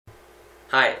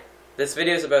Hi, this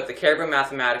video is about the Caribou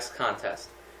Mathematics Contest.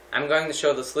 I'm going to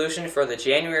show the solution for the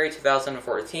January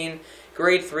 2014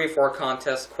 Grade 3-4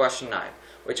 Contest Question 9,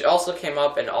 which also came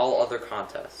up in all other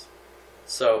contests.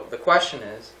 So, the question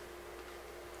is,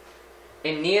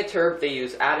 in Neoterb they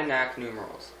use Adenak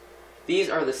numerals. These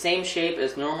are the same shape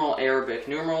as normal Arabic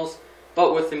numerals,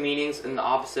 but with the meanings in the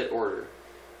opposite order.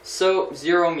 So,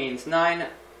 0 means 9,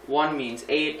 1 means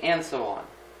 8, and so on.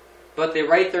 But they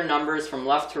write their numbers from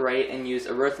left to right and use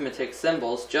arithmetic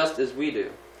symbols just as we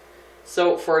do.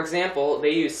 So, for example, they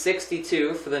use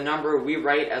 62 for the number we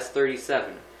write as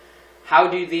 37. How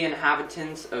do the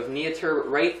inhabitants of Neoterb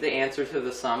write the answer to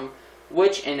the sum,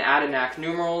 which in Adenak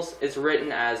numerals is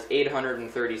written as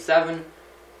 837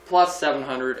 plus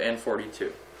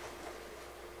 742?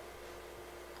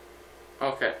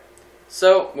 Okay,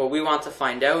 so what we want to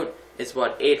find out is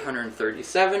what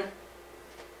 837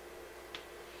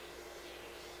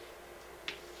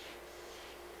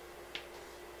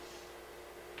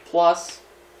 plus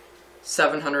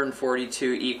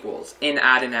 742 equals in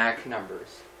Adenak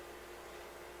numbers.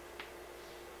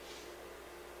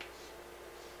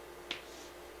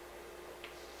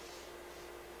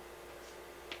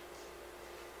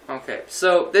 Okay,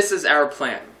 so this is our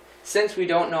plan. Since we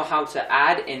don't know how to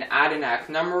add in Adenak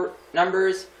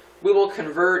numbers, we will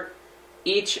convert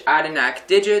each Adenak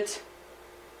digit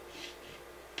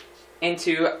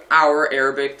into our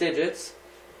Arabic digits.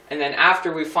 And then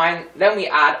after we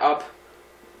add up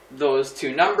those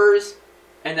two numbers,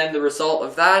 and then the result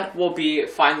of that will be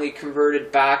finally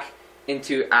converted back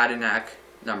into Adenak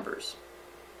numbers.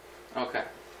 Okay.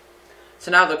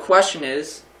 So now the question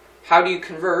is, how do you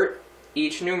convert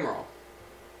each numeral?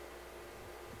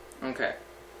 Okay.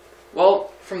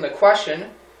 Well, from the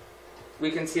question,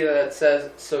 we can see that it says,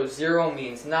 so 0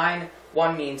 means 9,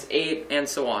 1 means 8, and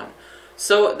so on.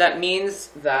 So that means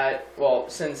that, well,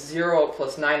 since 0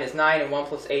 plus 9 is 9 and 1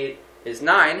 plus 8 is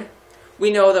 9, we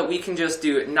know that we can just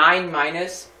do 9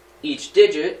 minus each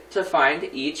digit to find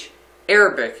each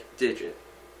Arabic digit.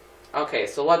 Okay,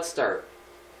 so let's start.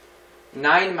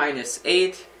 9 minus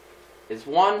 8 is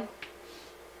 1.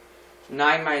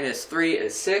 9 minus 3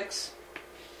 is 6.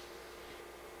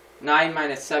 9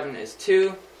 minus 7 is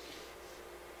 2.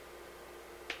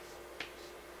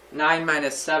 9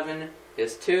 minus 7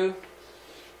 is 2.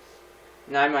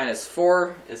 9 minus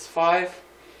 4 is 5,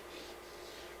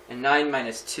 and 9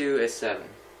 minus 2 is 7.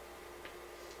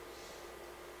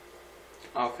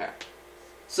 Okay.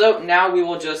 So now we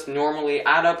will just normally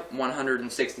add up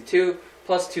 162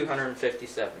 plus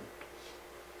 257.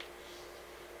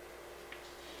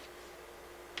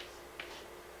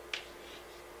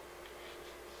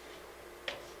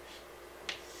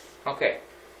 Okay.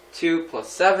 2 plus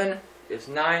 7 is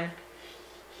 9.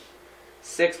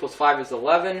 6 plus 5 is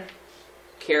 11.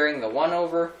 Carrying the 1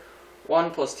 over.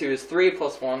 1 plus 2 is 3,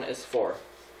 plus 1 is 4.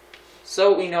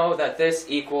 So we know that this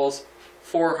equals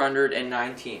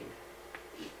 419.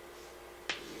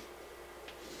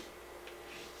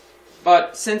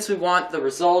 But since we want the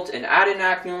result in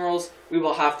Adenak numerals, we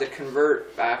will have to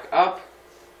convert back up.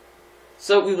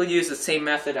 So we will use the same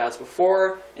method as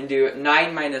before and do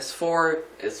 9 minus 4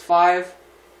 is 5.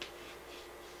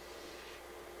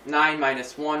 9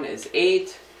 minus 1 is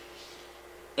 8.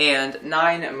 And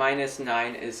 9 minus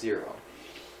 9 is 0.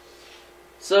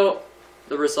 So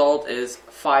the result is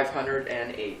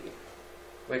 580,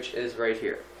 which is right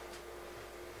here.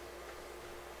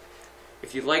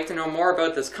 If you'd like to know more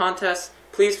about this contest,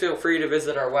 please feel free to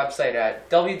visit our website at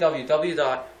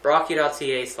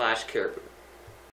www.brocky.ca/caribou.